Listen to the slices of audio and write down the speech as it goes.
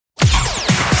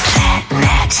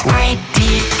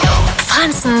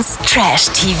Franzens Trash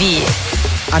TV.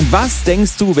 An was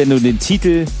denkst du, wenn du den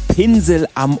Titel Pinsel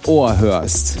am Ohr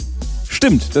hörst?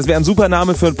 Stimmt, das wäre ein super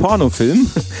Name für einen Pornofilm.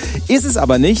 Ist es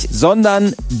aber nicht,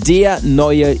 sondern der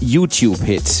neue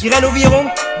YouTube-Hit. Die Renovierung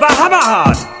war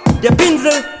hammerhart. Der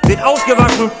Pinsel wird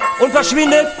ausgewaschen und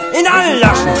verschwindet in allen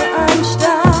Laschen. Am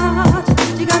Start,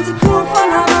 die ganze Crew von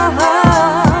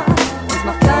Hammerhart. Uns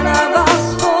macht keiner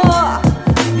was vor.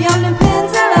 Wir haben den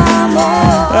Pinsel am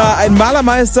Ohr. Ja, ein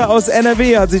Malermeister aus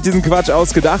NRW hat sich diesen Quatsch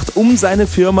ausgedacht, um seine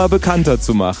Firma bekannter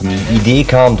zu machen. Die Idee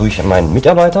kam durch meinen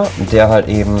Mitarbeiter, der halt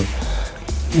eben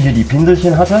hier die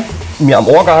Pinselchen hatte, mir am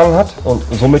Ohr gehangen hat und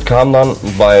somit kam dann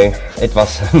bei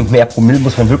etwas mehr Promille,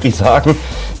 muss man wirklich sagen,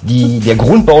 der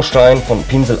Grundbaustein von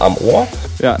Pinsel am Ohr.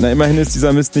 Ja, na immerhin ist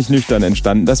dieser Mist nicht nüchtern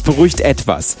entstanden. Das beruhigt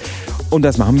etwas. Und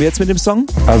das machen wir jetzt mit dem Song?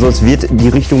 Also es wird die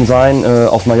Richtung sein,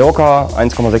 auf Mallorca,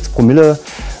 1,6 Promille,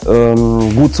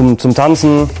 gut zum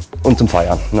Tanzen und zum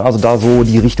Feiern. Also da so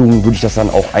die Richtung würde ich das dann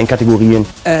auch einkategorieren.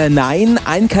 Nein,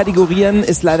 einkategorieren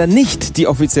ist leider nicht die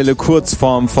offizielle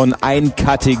Kurzform von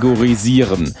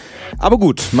einkategorisieren. Aber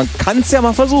gut, man kann es ja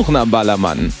mal versuchen am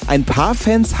Ballermann. Ein paar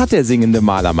Fans hat der singende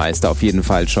Malermeister auf jeden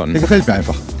Fall schon. Der gefällt mir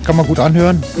einfach. Kann man gut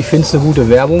anhören. Ich finde es eine gute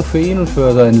Werbung für ihn und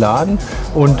für seinen Laden.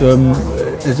 Und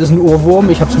es ist ein Ohrwurm.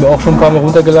 Ich habe es mir auch schon ein paar Mal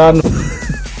runtergeladen.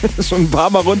 Schon ein paar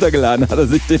Mal runtergeladen hat er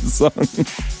sich den Song.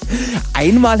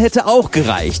 Einmal hätte auch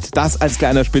gereicht. Das als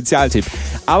kleiner Spezialtipp.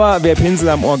 Aber wer Pinsel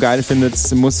am Ohr geil findet,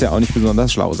 muss ja auch nicht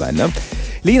besonders schlau sein, ne?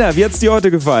 Lena, wie hat's dir heute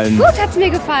gefallen? Gut, hat's mir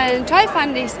gefallen. Toll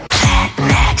fand ich's.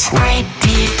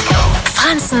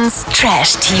 Franzens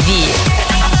Trash TV.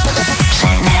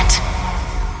 Planet